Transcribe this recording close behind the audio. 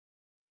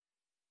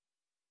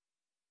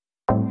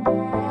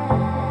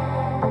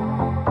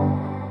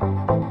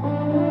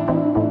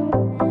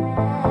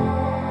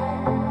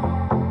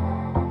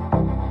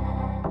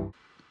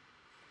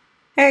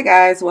Hey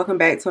guys, welcome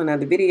back to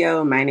another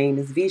video. My name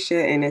is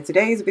Visha, and in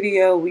today's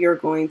video we are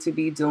going to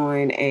be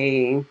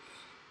doing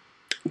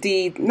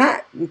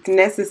not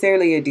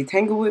necessarily a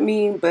detangle with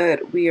me,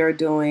 but we are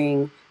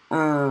doing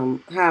how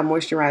I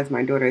moisturize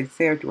my daughter's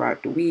hair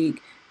throughout the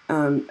week.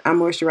 I'm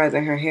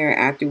moisturizing her hair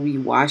after we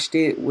washed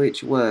it,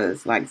 which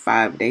was like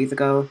 5 days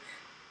ago.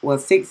 Well,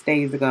 6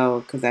 days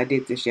ago, because I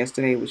did this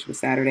yesterday, which was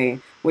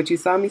Saturday. What you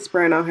saw me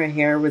spraying on her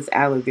hair was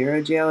aloe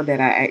vera gel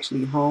that I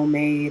actually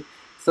homemade.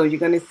 So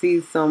you're going to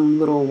see some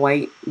little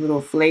white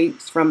little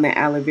flakes from the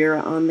aloe vera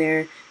on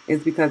there.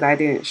 It's because I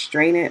didn't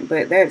strain it,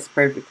 but that's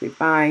perfectly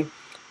fine.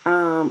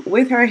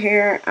 With her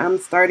hair, I'm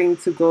starting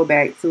to go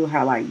back to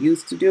how I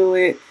used to do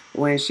it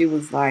when she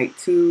was like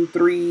 2,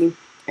 3,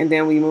 and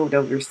then we moved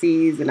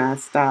overseas and I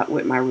stopped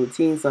with my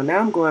routine. So now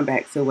I'm going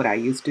back to what I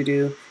used to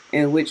do,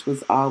 and which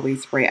was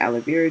always spray aloe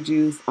vera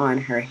juice on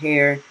her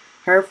hair.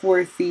 Her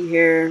 4C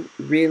hair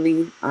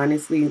really,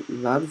 honestly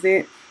loves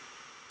it.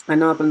 I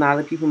know a lot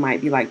of people might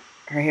be like,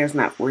 her hair's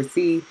not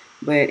 4C,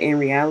 but in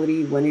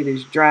reality, when it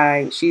is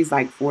dry, she's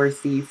like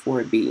 4C,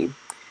 4B.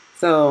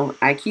 So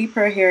I keep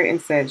her hair in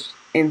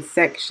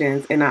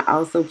sections, and I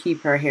also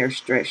keep her hair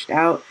stretched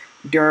out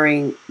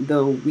during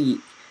the week.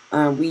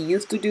 We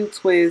used to do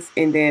twists,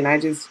 and then I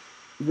just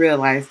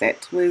realized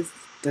that twist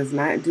does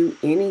not do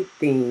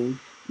anything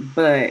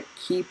but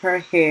keep her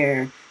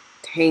hair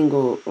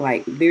tangled,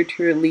 like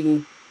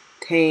literally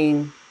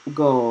tangled.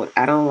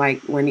 I don't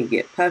like when it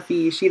get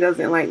puffy. She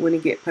doesn't like when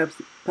it get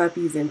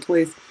puffies and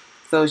twists.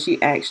 So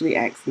she actually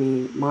asked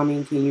me,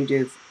 "Mommy, can you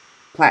just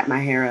plait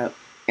my hair up?"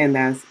 And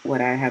that's what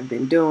I have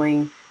been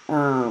doing.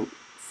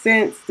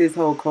 Since this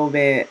whole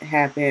COVID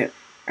happened,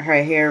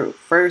 her hair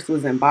first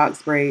was in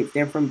box braids.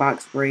 Then from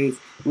box braids,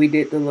 we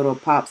did the little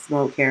pop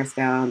smoke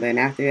hairstyle. Then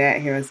after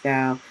that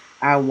hairstyle,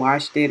 I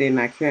washed it and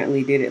I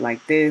currently did it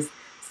like this.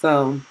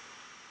 So,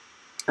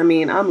 I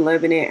mean, I'm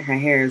loving it. Her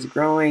hair is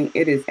growing.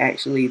 It is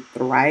actually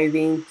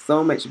thriving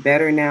so much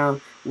better now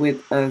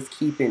with us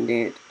keeping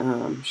it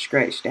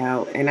stretched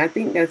out. And I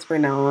think that's for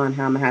now on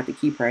how I'm going to have to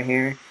keep her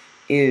hair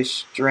is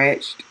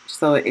stretched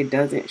so it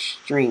doesn't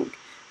shrink.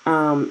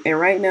 And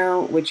right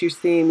now, what you're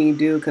seeing me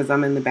do, because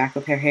I'm in the back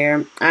of her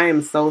hair, I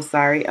am so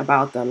sorry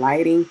about the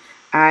lighting.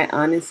 I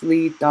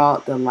honestly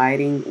thought the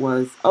lighting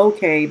was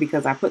okay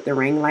because I put the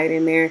ring light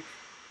in there.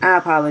 I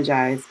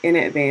apologize in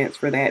advance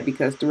for that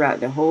because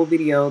throughout the whole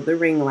video, the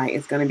ring light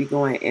is going to be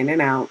going in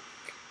and out.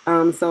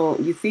 So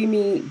you see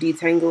me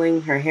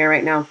detangling her hair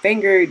right now,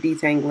 finger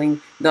detangling.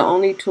 The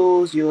only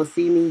tools you will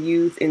see me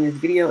use in this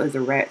video is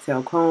a rat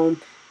tail comb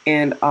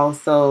and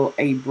also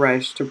a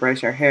brush to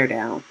brush her hair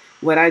down.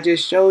 What I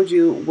just showed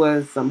you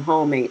was some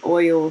homemade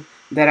oil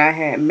that I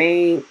had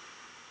made.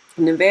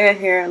 Nevada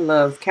hair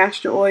loves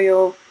castor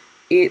oil.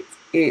 It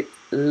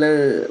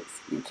loves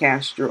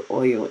castor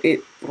oil.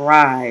 It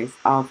thrives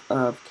off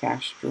of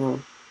castor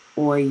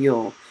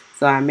oil.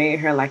 So I made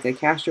her like a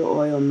castor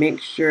oil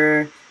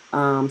mixture,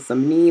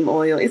 some neem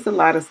oil. It's a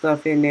lot of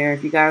stuff in there.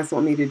 If you guys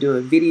want me to do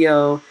a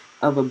video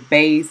of a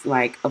base,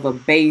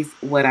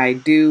 what I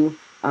do,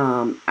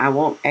 I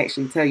won't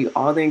actually tell you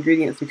all the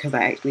ingredients because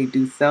I actually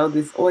do sell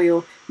this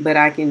oil, but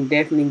I can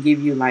definitely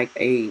give you like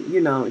a,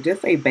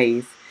 just a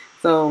base.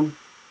 So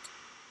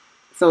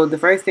the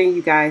first thing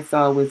you guys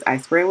saw was I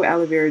spray with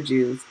aloe vera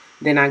juice.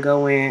 Then I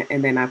go in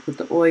and then I put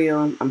the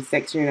oil. I'm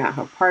sectioning out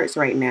her parts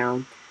right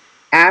now.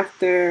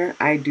 After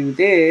I do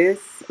this,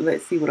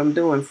 let's see what I'm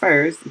doing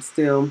first. I'm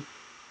still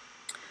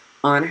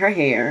on her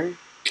hair.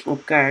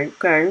 Okay.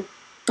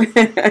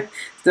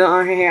 Still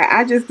on her hair.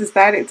 I just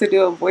decided to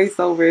do a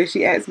voiceover.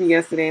 She asked me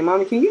yesterday,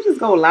 "Mommy, can you just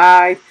go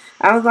live?"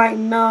 I was like,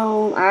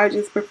 no, I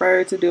just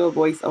prefer to do a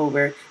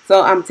voiceover.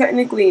 So I'm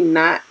technically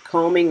not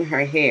combing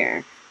her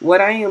hair. What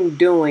I am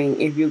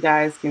doing, if you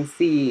guys can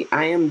see,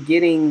 I am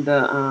getting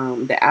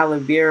the aloe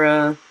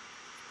vera,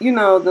 the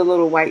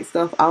little white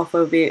stuff off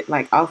of it,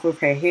 like off of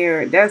her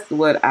hair. That's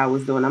what I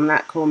was doing. I'm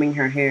not combing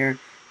her hair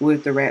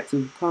with the rat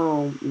tooth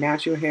comb.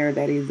 Natural hair,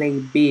 that is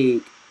a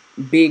big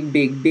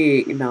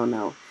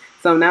no.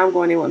 So now I'm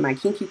going in with my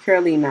kinky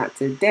curly knot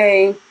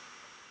today.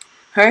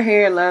 Her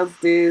hair loves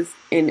this,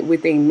 and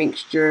with a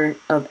mixture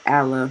of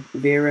aloe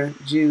vera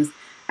juice.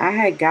 I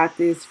had got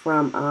this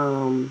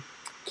from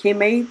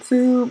Kim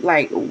Tube,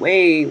 like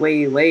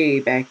way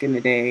back in the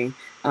day.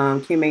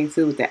 Kim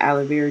Tube with the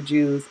aloe vera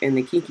juice and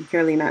the kinky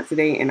curly knot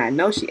today, and I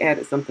know she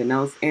added something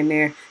else in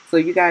there, so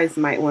you guys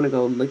might want to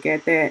go look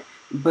at that.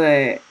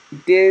 But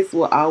this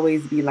will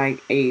always be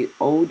like a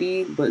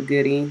oldie but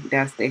goodie.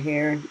 That's the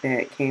hair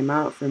that came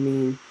out for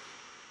me.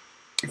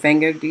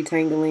 Finger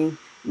detangling.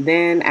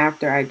 Then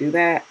after I do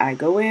that, I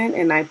go in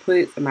and I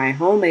put my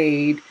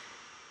homemade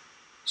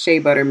shea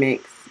butter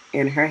mix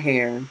in her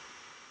hair.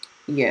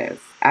 Yes,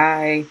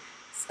 I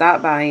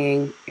stopped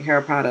buying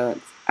hair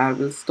products out of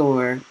the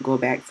store, go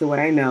back to what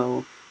I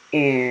know,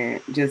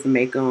 and just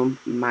make them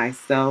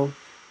myself.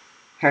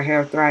 Her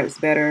hair thrives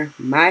better.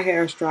 My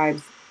hair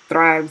thrives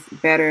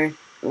better.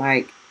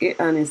 Like, it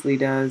honestly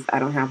does. I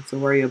don't have to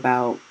worry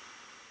about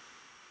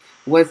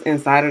what's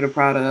inside of the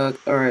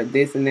product or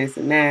this and this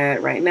and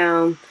that right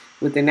now.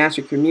 with the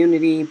natural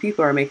community.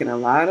 People are making a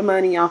lot of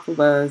money off of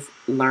us.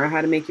 Learn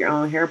how to make your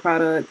own hair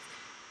products.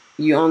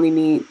 You only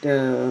need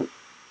the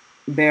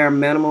bare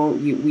minimal.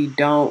 We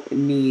don't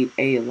need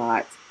a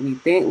lot. We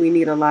think we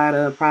need a lot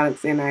of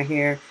products in our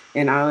hair.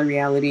 In all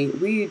reality,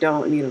 we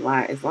don't need a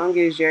lot. As long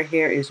as your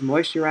hair is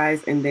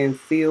moisturized and then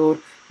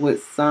sealed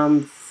with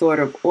some sort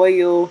of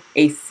oil,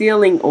 a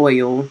sealing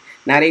oil,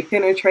 not a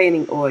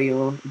penetrating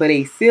oil, but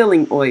a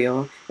sealing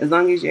oil. As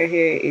long as your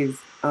hair is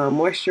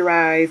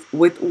moisturized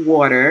with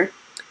water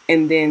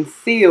and then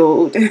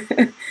sealed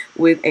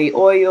with a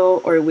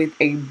oil or with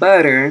a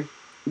butter,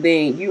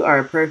 then you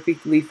are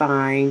perfectly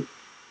fine.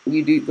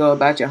 You do go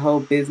about your whole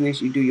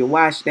business. You do your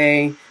wash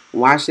day,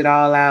 wash it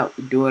all out,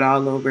 do it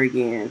all over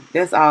again.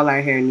 That's all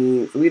our hair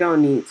needs. We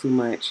don't need too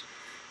much.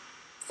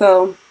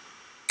 So,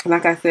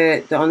 like I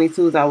said, the only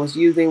tools I was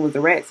using was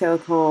a rat tail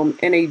comb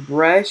and a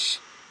brush.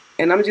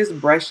 And I'm just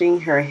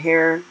brushing her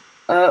hair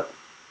up.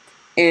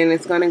 And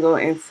it's going to go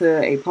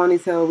into a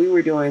ponytail. We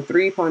were doing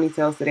 3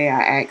 ponytails today.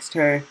 I asked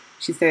her.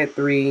 She said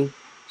 3.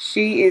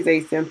 She is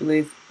a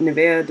simplest.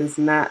 Nevaeh does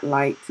not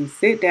like to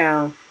sit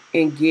down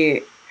and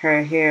get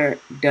her hair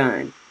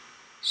done.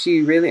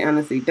 She really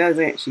honestly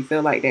doesn't. She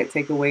feel like that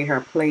take away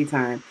her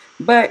playtime.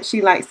 But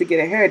she likes to get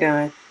her hair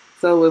done.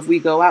 So if we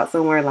go out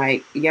somewhere,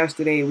 like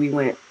yesterday we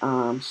went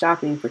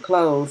shopping for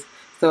clothes.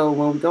 So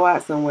when we go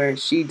out somewhere,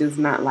 she does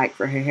not like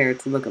for her hair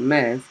to look a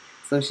mess.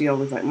 So she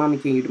always like, Mommy,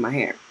 can you do my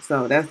hair?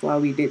 So that's why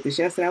we did this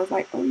yesterday. I was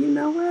like, oh, you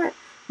know what?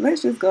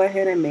 Let's just go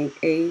ahead and make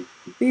a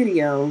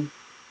video.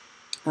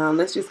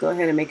 Let's just go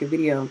ahead and make a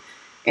video.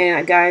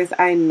 And guys,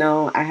 I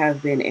know I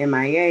have been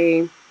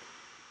MIA.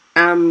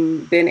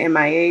 I'm been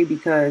MIA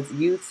because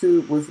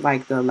YouTube was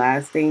like the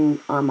last thing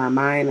on my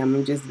mind.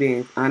 I'm just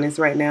being honest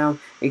right now,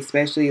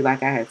 especially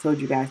like I had told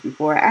you guys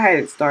before. I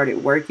had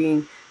started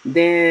working,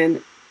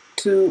 then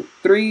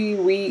 3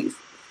 weeks,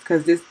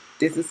 because this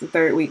is the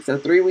 3rd week. So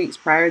 3 weeks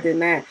prior than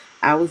that,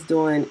 I was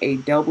doing a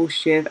double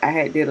shift. I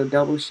had did a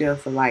double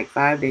shift for like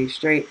 5 days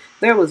straight.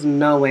 There was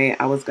no way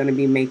I was going to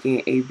be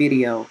making a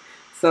video.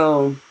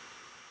 So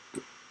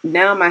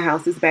now my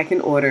house is back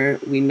in order.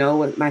 We know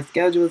what my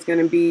schedule is going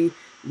to be.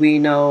 We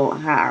know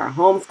how our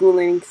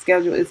homeschooling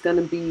schedule is going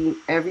to be.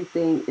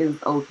 Everything is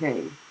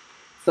okay.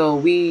 So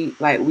we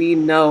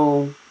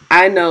know,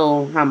 I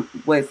know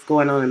what's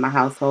going on in my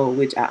household,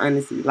 which I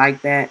honestly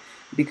like that,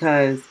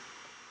 because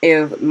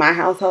if my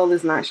household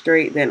is not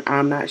straight, then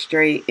I'm not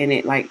straight, and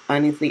it like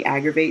honestly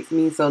aggravates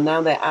me. So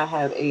now that I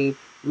have a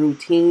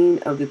routine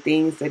of the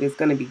things that is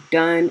going to be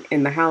done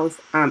in the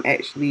house, I'm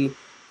actually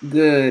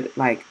good.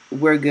 Like,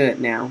 we're good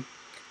now.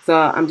 So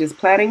I'm just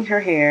plaiting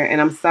her hair,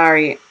 and I'm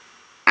sorry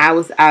I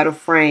was out of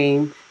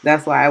frame.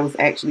 That's why I was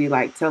actually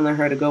like telling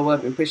her to go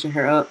up and pushing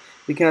her up,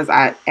 because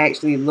I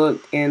actually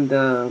looked in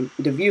the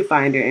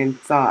viewfinder and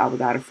saw I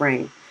was out of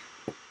frame.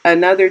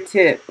 Another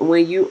tip,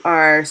 when you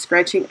are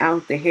stretching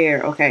out the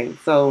hair, okay,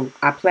 so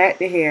I plait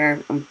the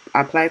hair.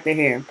 I plait the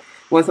hair.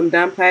 Once I'm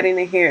done plaiting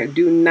the hair,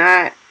 do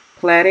not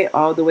plait it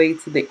all the way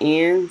to the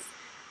ends,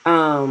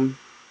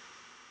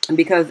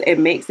 because it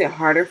makes it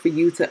harder for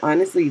you to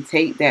honestly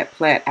take that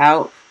plait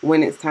out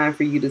when it's time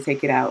for you to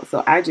take it out.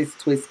 So I just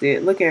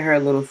twisted. Look at her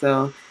little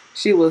self.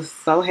 She was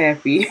so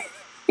happy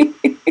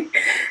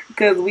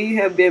because we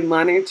have been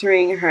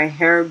monitoring her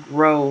hair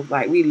growth.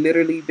 Like, we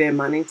literally been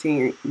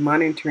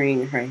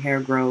monitoring her hair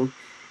growth,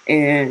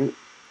 and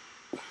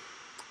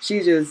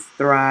she just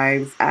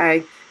thrives.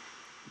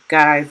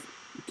 Guys,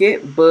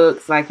 get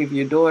books. Like, if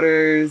your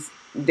daughters,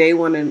 they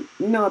want to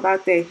know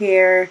about their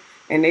hair,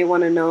 and they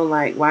want to know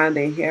like why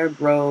their hair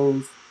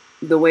grows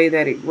the way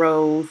that it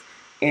grows,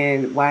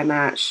 and why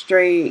not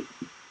straight.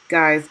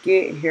 Guys,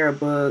 get hair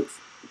books.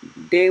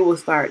 They will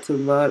start to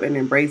love and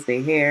embrace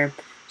their hair.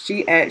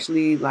 She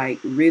actually like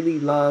really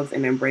loves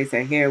and embraces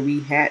her hair. We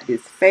had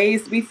this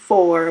phase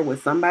before where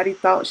somebody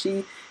thought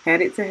she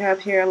had it to have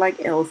hair like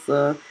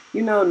Elsa.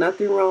 You know,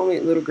 nothing wrong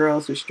with little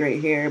girls with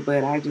straight hair,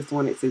 but I just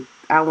wanted to,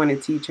 I want to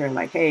teach her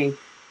like, hey,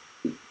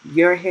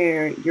 your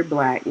hair, you're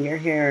black. Your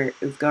hair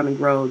is gonna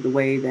grow the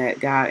way that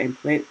God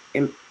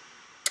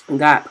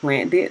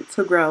planned it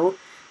to grow.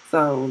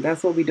 So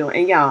that's what we doing.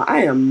 And y'all,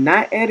 I am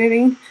not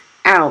editing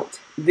out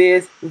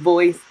this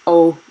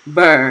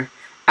voiceover.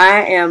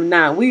 I am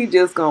not. We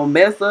just gonna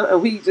mess up,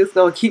 and we just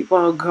gonna keep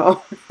on going.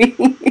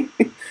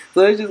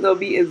 So it's just gonna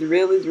be as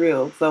real as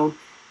real. So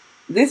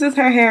this is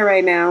her hair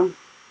right now.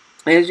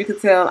 As you can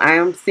tell, I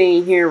am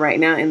seeing here right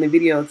now in the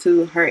video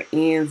too, her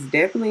ends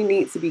definitely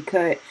need to be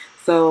cut.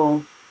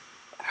 So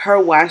her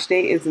wash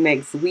day is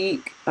next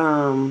week.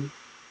 Her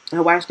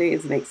wash day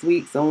is next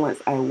week. So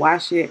once I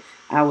wash it,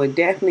 I would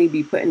definitely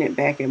be putting it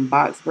back in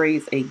box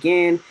braids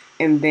again.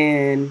 And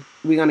then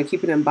we're going to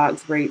keep it in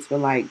box braids for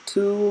like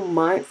 2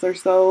 months or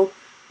so.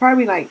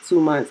 Probably like 2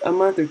 months, a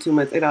month or 2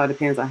 months. It all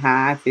depends on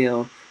how I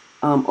feel,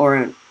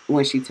 or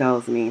when she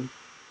tells me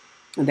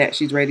that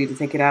she's ready to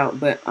take it out.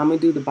 But I'm going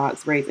to do the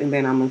box braids, and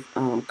then I'm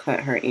going to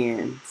cut her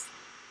ends.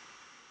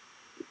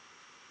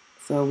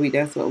 So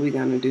that's what we're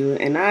going to do.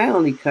 And I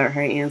only cut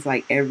her ends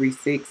like every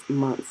 6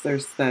 months or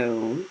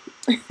so.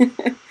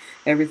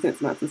 every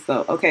 6 months or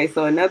so. Okay,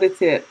 so another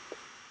tip.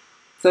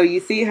 So you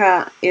see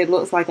how it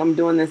looks like I'm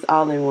doing this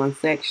all in one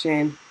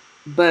section,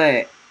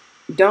 but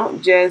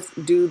don't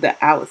just do the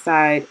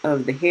outside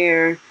of the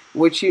hair.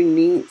 What you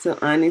need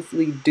to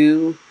honestly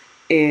do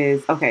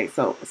is, okay,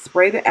 so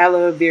spray the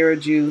aloe vera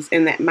juice,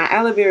 and that my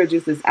aloe vera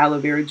juice is aloe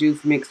vera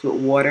juice mixed with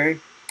water,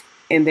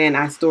 and then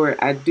I store it.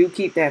 I do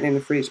keep that in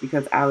the fridge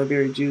because aloe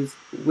vera juice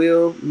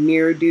will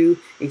mildew,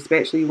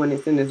 especially when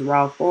it's in this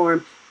raw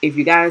form. If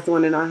you guys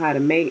want to know how to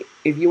make,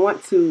 if you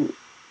want to,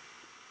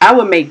 I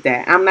would make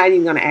that. I'm not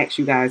even going to ask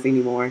you guys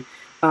anymore.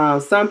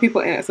 Some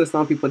people answer,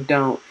 some people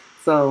don't.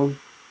 So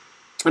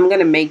I'm going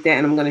to make that,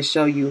 and I'm going to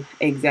show you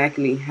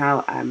exactly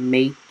how I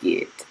make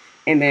it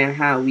and then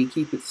how we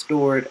keep it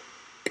stored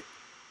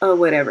or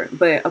whatever.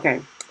 But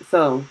okay,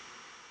 so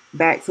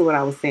back to what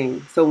I was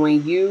saying. So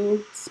when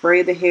you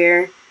spray the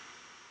hair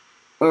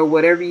or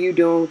whatever you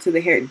do to the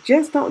hair,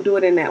 just don't do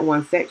it in that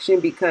one section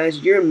because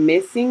you're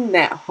missing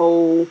that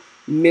whole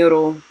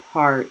middle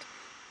part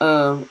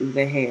of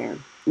the hair.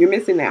 You're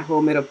missing that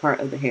whole middle part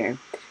of the hair.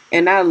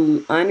 And I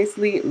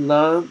honestly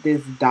love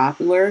this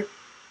Doppler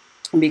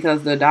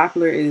because the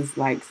Doppler is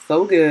like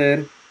so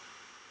good.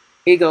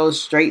 It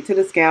goes straight to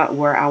the scalp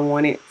where I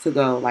want it to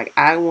go. Like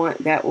I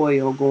want that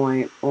oil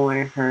going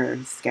on her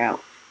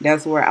scalp.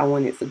 That's where I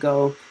want it to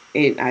go.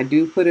 I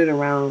do put it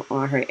around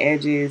on her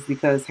edges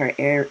because her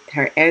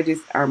edges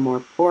are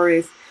more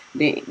porous.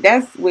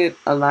 That's with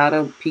a lot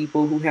of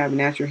people who have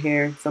natural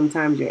hair.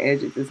 Sometimes your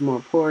edges is more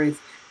porous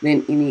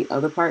than any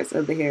other parts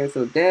of the hair.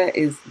 So that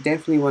is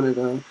definitely one of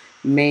the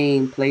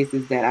main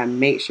places that I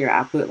make sure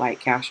I put like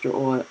castor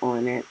oil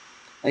on it.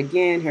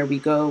 Again, here we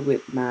go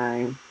with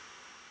my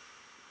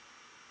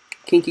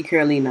Kinky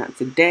Curly Knot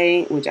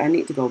today, which I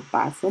need to go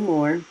buy some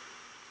more.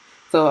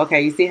 So,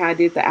 okay, you see how I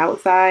did the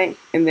outside?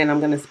 And then I'm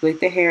going to split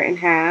the hair in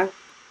half.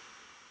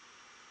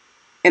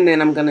 And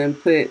then I'm going to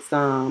put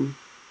some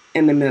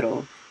in the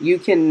middle. You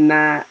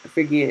cannot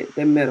forget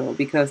the middle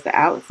because the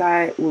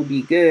outside will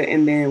be good.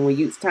 And then when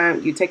it's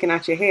time, you're taking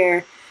out your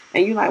hair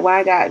and you're like, why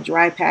I got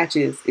dry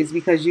patches? It's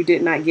because you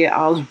did not get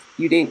all,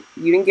 you didn't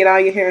get all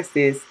your hair,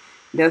 sis.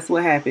 That's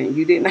what happened.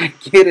 You did not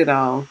get it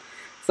all.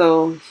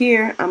 So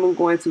here I'm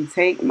going to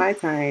take my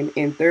time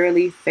and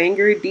thoroughly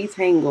finger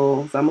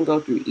detangle. So I'm going to go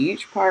through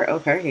each part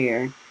of her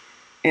hair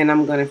and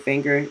I'm going to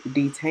finger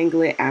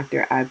detangle it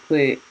after I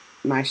put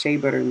my shea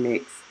butter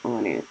mix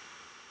on it.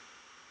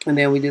 And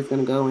then we're just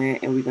going to go in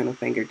and we're going to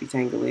finger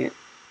detangle it.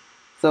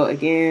 So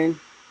again,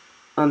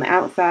 on the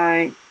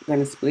outside, I'm going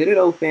to split it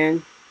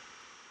open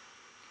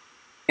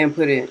and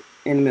put it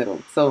in the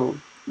middle. So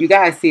you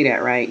guys see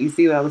that, right? You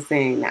see what I was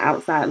saying? The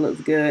outside looks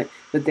good,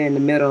 but then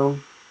the middle,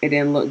 it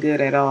didn't look good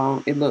at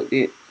all. It looked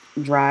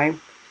dry.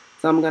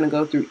 So I'm going to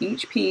go through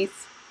each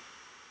piece.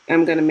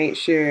 I'm going to make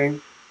sure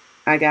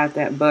I got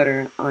that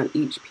butter on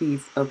each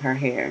piece of her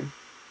hair.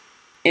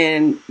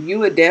 And you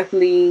would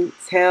definitely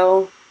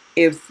tell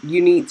if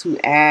you need to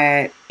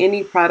add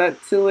any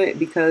product to it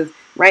because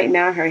right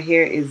now her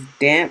hair is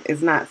damp.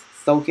 It's not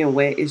soaking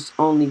wet. It's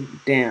only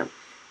damp.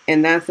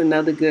 And that's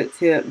another good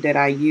tip that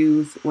I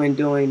use when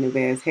doing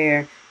Nevaeh's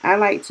hair. I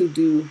like to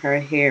do her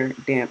hair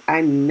damp.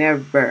 I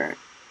never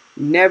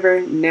do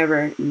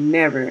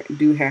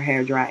her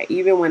hair dry.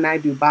 Even when I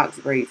do box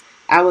braids,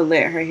 I would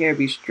let her hair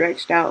be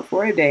stretched out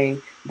for a day.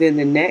 Then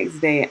the next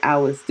day, I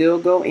would still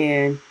go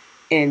in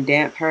and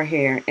damp her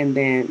hair and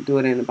then do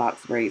it in the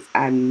box braids.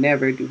 I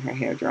never do her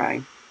hair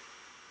dry.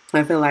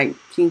 I feel like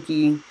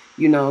kinky,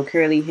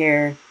 curly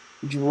hair,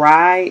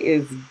 dry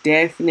is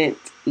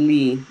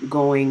definitely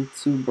going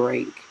to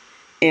break.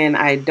 And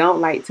I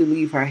don't like to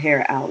leave her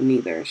hair out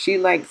neither. She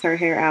likes her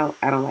hair out.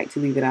 I don't like to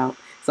leave it out.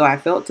 So I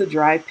felt a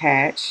dry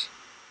patch.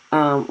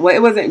 Well,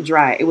 it wasn't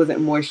dry. It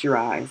wasn't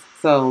moisturized.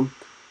 So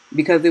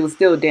because it was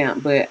still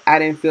damp, but I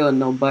didn't feel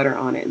no butter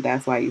on it.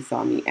 That's why you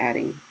saw me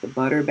adding the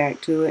butter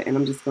back to it. And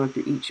I'm just going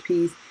through each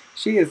piece.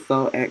 She is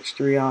so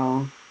extra,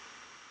 y'all.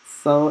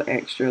 So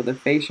extra. The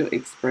facial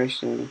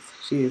expressions.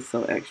 She is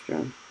so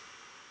extra.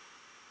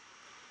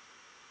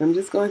 I'm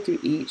just going through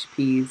each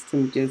piece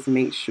to just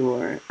make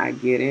sure I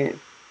get it.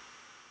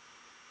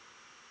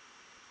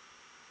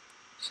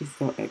 She's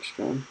so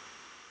extra.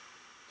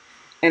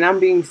 And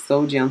I'm being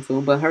so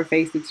gentle, but her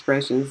face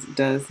expressions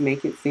does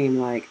make it seem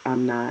like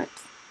I'm not.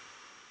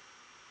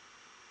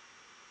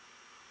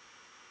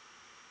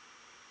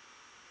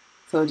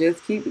 So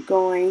just keep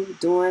going,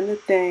 doing the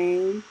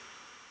thing.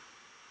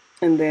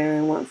 And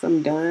then once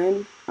I'm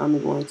done,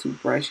 I'm going to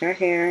brush her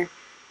hair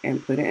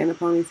and put it in a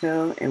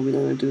ponytail, and we're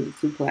going to do the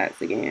two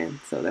plaits again.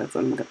 So that's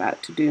what I'm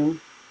about to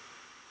do.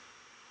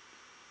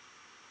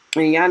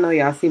 And y'all know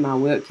y'all see my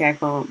wig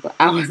cap on, but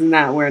I was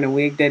not wearing a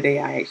wig that day.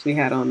 I actually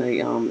had on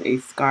a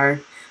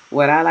scarf.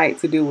 What I like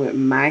to do with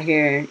my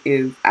hair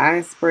is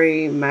I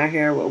spray my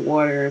hair with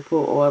water,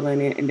 put oil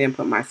in it, and then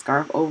put my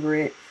scarf over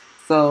it.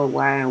 So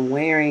while I'm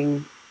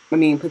wearing,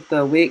 put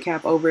the wig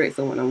cap over it.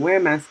 So when I'm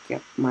wearing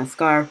my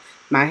scarf,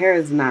 my hair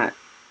is not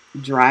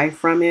dry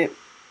from it.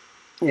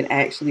 It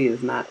actually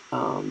is not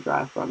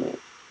dry from it.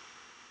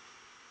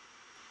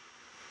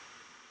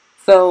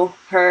 So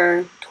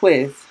her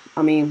twist.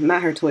 I mean,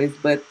 not her twist,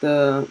 but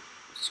the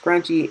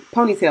scrunchy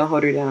ponytail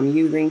holder that I'm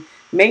using.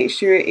 Make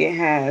sure it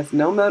has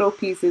no metal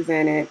pieces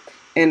in it.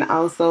 And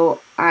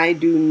also, I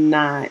do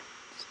not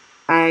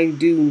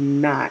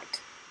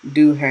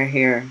do her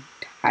hair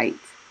tight.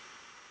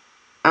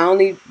 I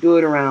only do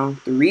it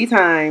around 3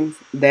 times.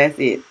 That's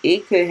it.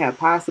 It could have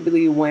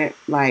possibly went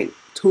like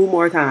 2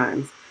 more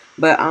times,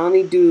 but I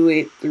only do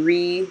it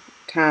 3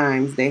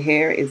 times. The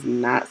hair is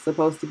not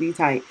supposed to be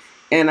tight.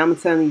 And I'm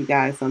telling you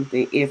guys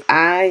something. If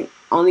I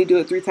only do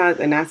it 3 times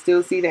and I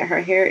still see that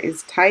her hair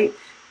is tight,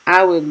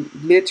 I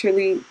would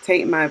literally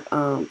take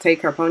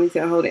her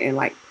ponytail holder and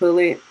like pull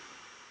it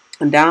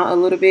down a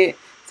little bit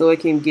so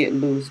it can get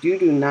loose. You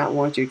do not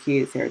want your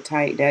kids' hair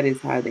tight. That is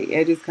how the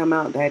edges come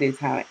out. That is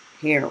how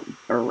hair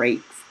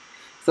breaks.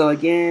 So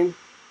again,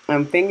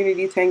 I'm finger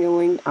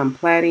detangling. I'm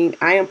plaiting.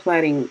 I am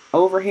plaiting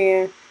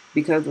overhand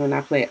because when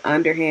I plait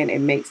underhand, it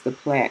makes the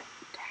plait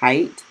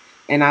tight,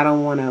 and I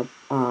don't want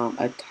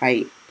a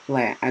tight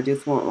plait. I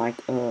just want like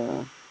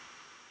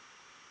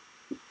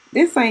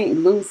this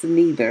ain't loose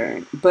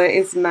neither, but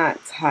it's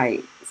not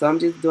tight. So I'm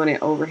just doing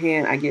it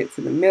overhand. I get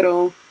to the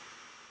middle,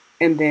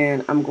 and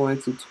then I'm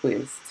going to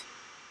twist.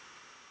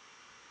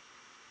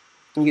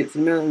 And get to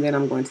the middle, and then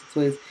I'm going to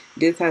twist.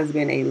 This has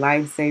been a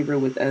lifesaver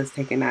with us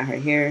taking out her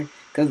hair,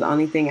 because the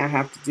only thing I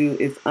have to do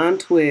is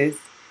untwist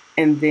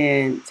and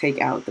then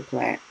take out the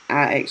plait.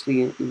 I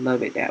actually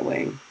love it that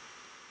way.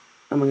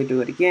 I'm going to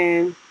do it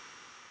again.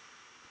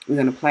 We're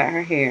going to plait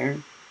her hair.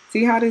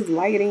 See how this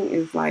lighting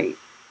is like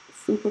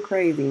super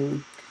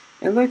crazy.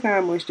 And look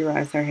how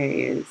moisturized her hair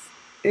is.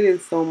 It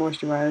is so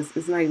moisturized.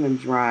 It's not even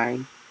dry.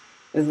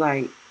 It's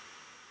like,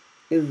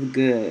 it's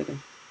good.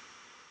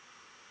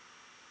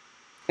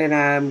 And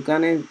I'm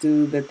gonna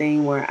do the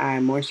thing where I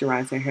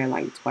moisturize her hair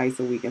like twice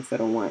a week instead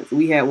of once.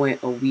 We had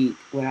went a week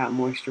without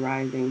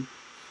moisturizing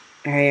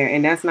her hair,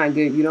 and that's not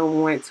good. You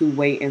don't want to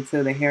wait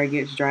until the hair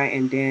gets dry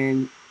and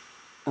then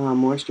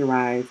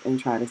moisturize and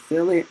try to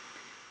seal it,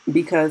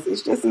 because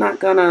it's just not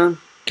gonna,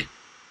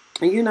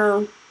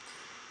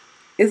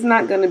 it's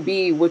not gonna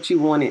be what you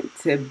want it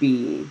to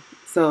be.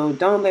 So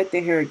don't let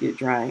the hair get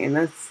dry, and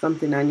that's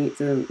something I need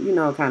to,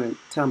 kind of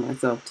tell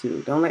myself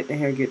too. Don't let the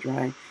hair get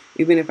dry.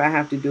 Even if I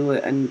have to do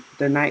it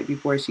the night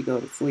before she go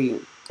to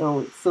sleep,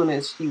 or as soon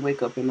as she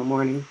wake up in the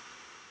morning.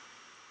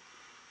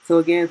 So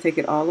again, take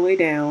it all the way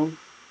down.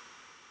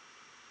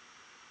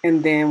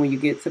 And then when you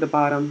get to the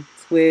bottom,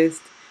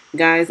 twist.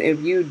 Guys,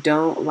 if you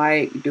don't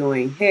like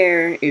doing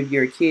hair, if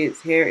your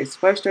kid's hair is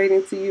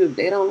frustrating to you, if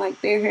they don't like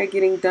their hair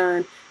getting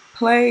done,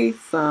 play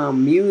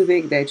some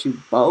music that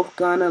you both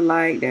gonna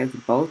like, that's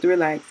both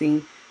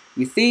relaxing.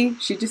 You see,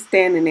 she just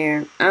standing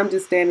there. I'm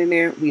just standing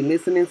there. We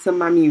listening to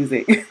my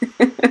music.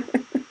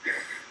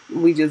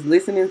 We just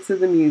listening to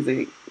the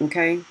music.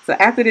 Okay. So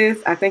after this,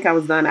 I think I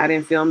was done. I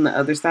didn't film the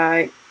other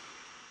side.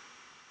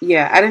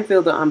 Yeah, I didn't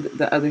film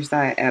the other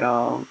side at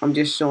all. I'm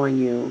just showing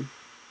you.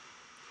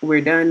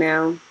 We're done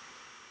now.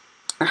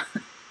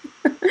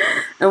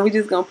 And we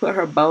just gonna put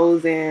her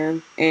bows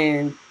in.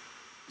 And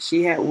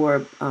she had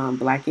wore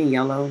black and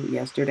yellow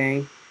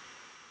yesterday.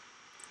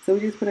 So we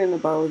just put in the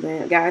bows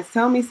in. Guys,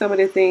 tell me some of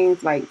the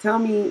things, like tell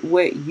me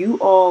what you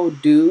all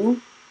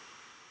do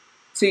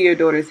to your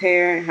daughter's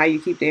hair, how you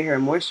keep their hair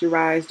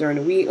moisturized during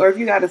the week, or if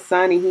you got a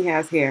son and he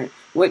has hair,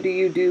 what do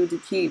you do to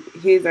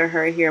keep his or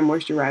her hair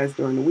moisturized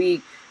during the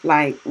week?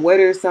 Like, what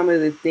are some of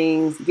the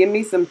things? Give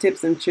me some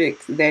tips and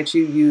tricks that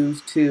you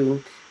use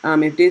to,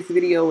 if this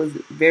video was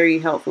very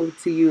helpful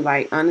to you,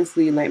 like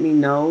honestly, let me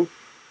know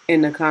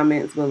in the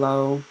comments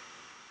below.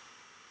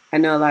 I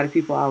know a lot of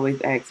people always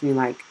ask me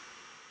like,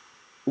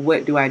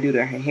 what do I do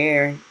to her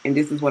hair? And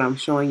this is what I'm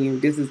showing you.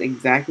 This is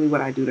exactly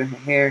what I do to her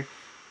hair.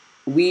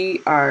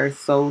 We are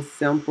so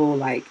simple,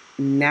 like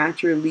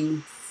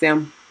naturally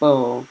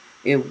simple.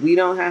 If we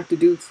don't have to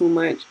do too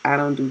much, I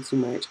don't do too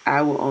much.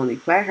 I will only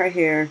plait her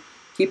hair,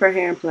 keep her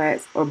hair in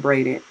plaits, or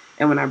braid it.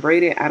 And when I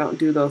braid it, I don't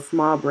do those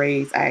small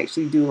braids. I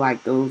actually do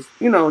like those,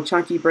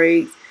 chunky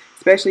braids.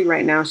 Especially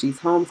right now, she's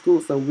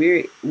homeschooled, so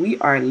we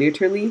are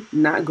literally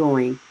not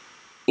going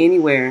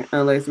anywhere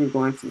unless we're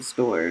going to the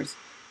stores.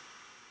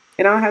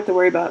 And I don't have to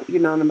worry about,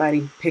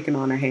 nobody picking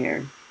on her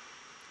hair.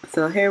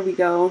 So here we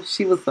go.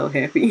 She was so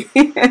happy.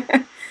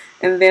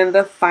 And then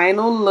the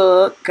final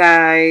look,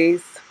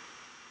 guys.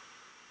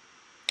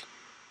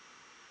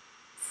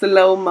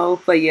 Slow-mo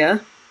for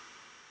you.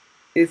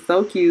 It's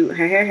so cute.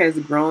 Her hair has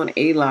grown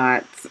a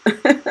lot.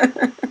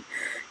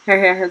 Her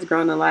hair has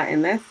grown a lot.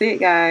 And that's it,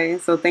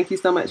 guys. So thank you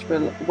so much for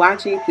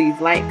watching. Please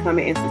like,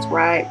 comment, and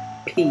subscribe.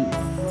 Peace.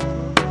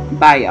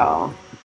 Bye, y'all.